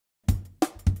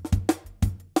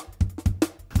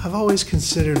I've always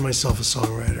considered myself a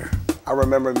songwriter. I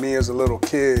remember me as a little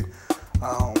kid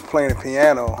playing the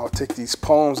piano. I would take these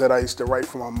poems that I used to write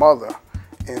for my mother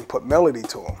and put melody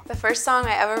to them. The first song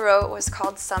I ever wrote was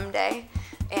called Someday,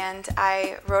 and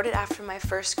I wrote it after my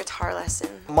first guitar lesson.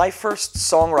 My first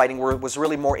songwriting was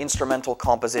really more instrumental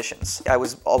compositions. I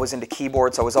was always into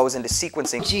keyboards, I was always into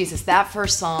sequencing. Jesus, that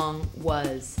first song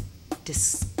was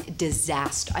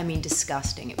disaster. I mean,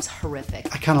 disgusting. It was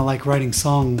horrific. I kind of like writing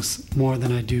songs more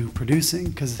than I do producing,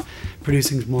 because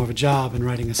producing is more of a job, and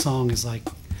writing a song is like,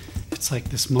 it's like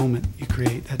this moment you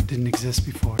create that didn't exist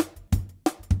before.